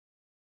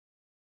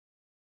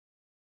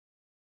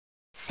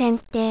先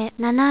手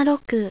7六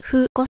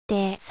歩、後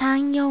手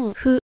3四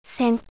歩、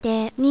先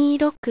手2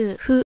六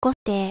歩、後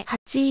手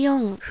8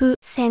四歩、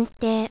先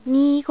手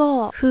2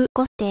五歩、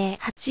後手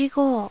8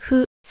五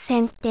歩、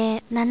先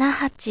手7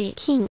八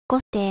金、後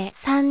手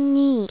3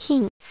二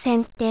金、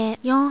先手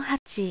4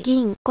八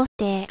銀、後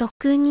手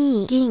6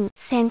二銀、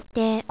先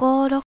手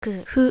5六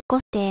歩、後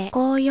手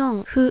5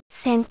四歩、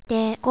先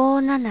手5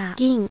七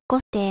銀、後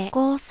手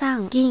5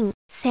三銀、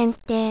先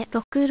手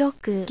6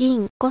六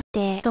銀、後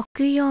手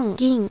6四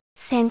銀、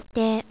先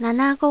手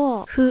7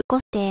五歩、後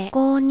手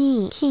5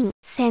二金、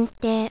先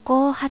手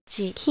5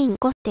八金、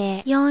後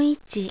手4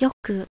一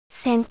玉、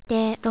先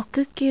手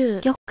6九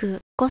玉、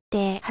後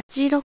手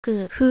8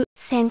六歩、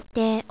先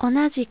手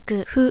同じ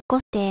く歩、後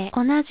手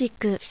同じ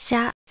く飛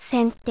車、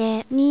先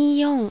手2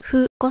四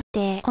歩、後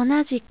手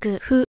同じく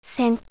歩、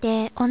先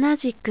手同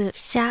じく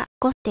飛車、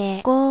後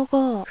手5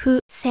五歩、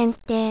先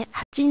手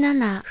8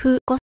七歩、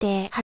後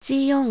手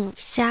8四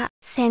飛車、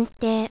先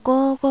手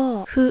5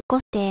五歩、後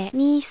手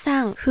2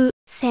三歩、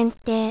先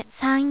手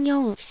3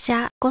四飛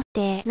車、後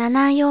手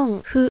7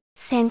四歩、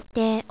先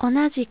手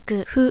同じ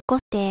く歩、後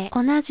手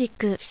同じ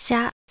く飛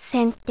車、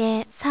先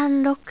手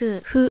3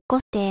六歩、後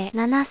手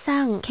7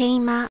三桂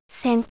馬、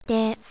先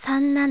手3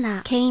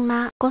七桂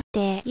馬、後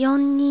手4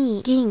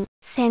二銀、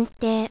先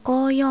手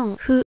5四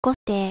歩、後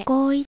手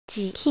5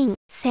一金、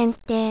先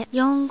手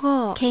4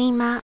五桂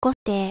馬、後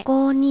手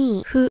5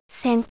二歩、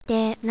先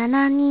手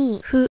7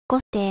二歩、後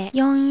手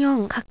4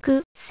四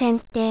角、先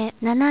手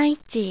7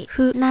一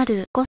歩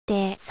成、後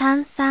手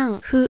3三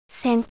歩、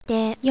先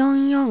手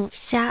4四飛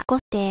車、後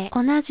手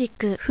同じ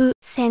く歩、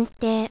先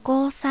手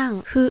5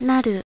三歩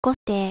成、後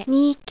手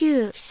2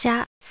九飛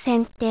車、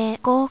先手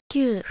5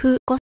九歩、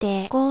後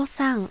手5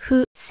三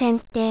歩、先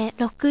手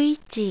6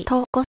一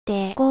と、後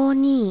手5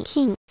二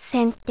金、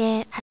先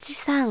手8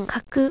三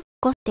角、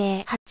後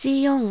手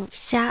8四飛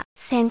車、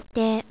先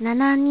手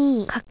7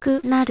二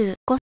角成、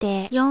後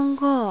手4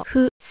五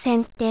歩、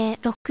先手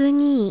6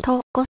二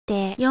と、後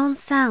手4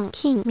三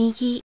金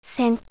右、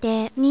先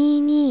手2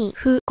二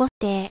歩、後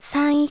手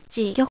3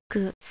一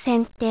玉、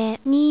先手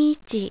2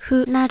一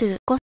歩成、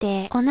後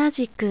手同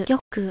じく玉、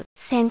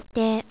先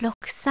手6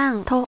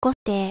三と、後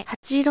手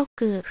8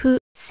六歩、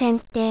先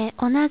手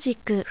同じ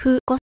く歩、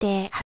後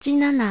手8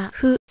七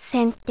歩、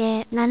先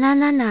手7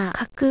七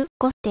角、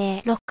後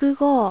手6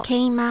五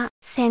桂馬、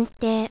先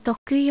手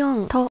6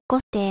四と、後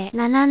手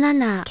7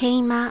七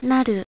桂馬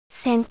成、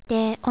先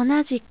手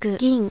同じく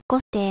銀、後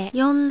手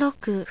4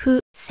六歩、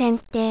先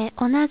手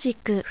同じ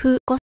く歩、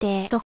後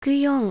手6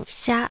四飛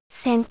車、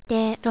先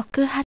手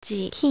6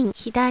八金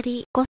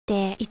左、後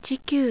手1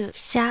九飛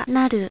車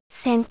成、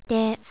先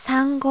手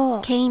3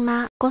五桂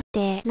馬、後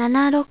手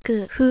7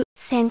六歩、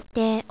先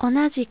手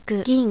同じ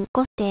く銀、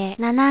後手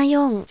7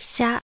四飛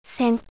車、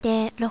先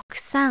手6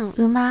三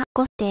馬、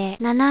後手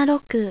7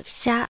六飛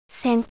車、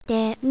先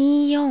手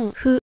2四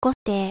歩、後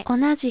手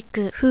同じ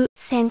く歩、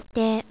先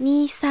手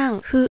2三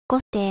歩、後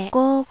手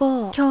5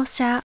五香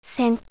車、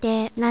先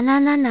手7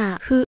七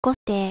歩、後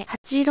手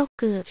8六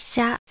飛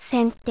車、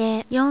先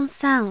手4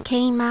三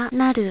桂馬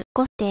成、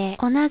後手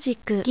同じ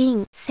く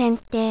銀、先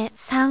手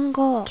3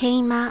五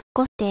桂馬、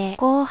後手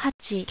5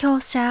八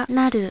香車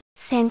成、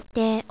先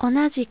手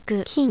同じ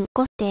く金、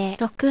後手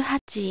6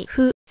八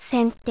歩、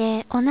先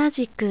手同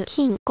じく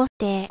金、後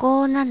手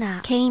5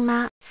七桂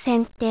馬、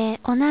先手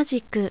同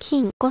じく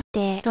金、後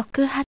手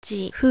6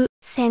八歩、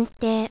先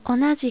手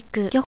同じ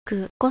く玉、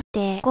後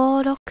手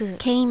5六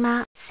桂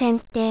馬、先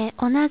手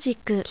同じ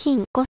く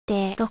金、後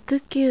手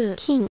6九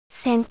金、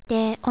先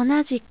手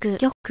同じく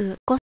玉、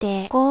後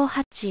手5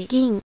八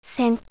銀、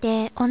先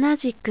手同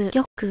じく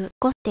玉、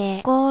後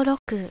手5六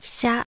飛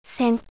車、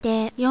先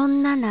手4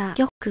七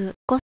玉、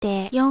後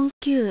手4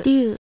九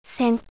竜、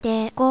先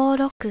手5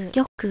六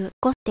玉、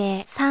後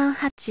手3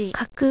八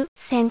角、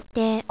先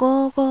手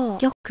5五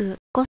玉、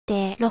後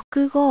手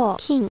6五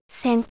金、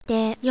先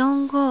手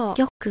4五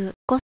玉、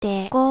後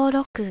手5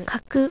六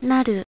角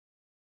成、